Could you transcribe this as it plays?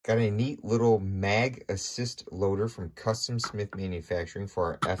Got a neat little mag assist loader from Custom Smith Manufacturing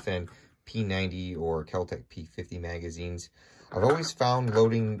for our FN P90 or Keltec P-50 magazines. I've always found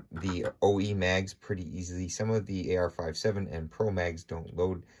loading the OE mags pretty easily. Some of the AR-57 and Pro mags don't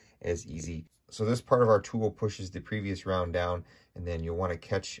load as easy. So this part of our tool pushes the previous round down, and then you'll want to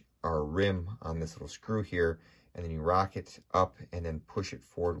catch our rim on this little screw here, and then you rock it up and then push it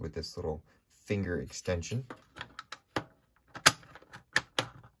forward with this little finger extension.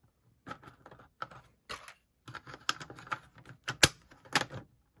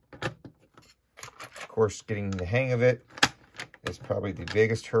 Of course, getting the hang of it is probably the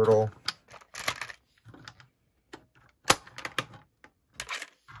biggest hurdle.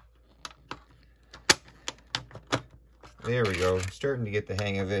 There we go, starting to get the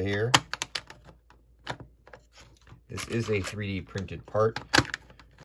hang of it here. This is a 3D printed part.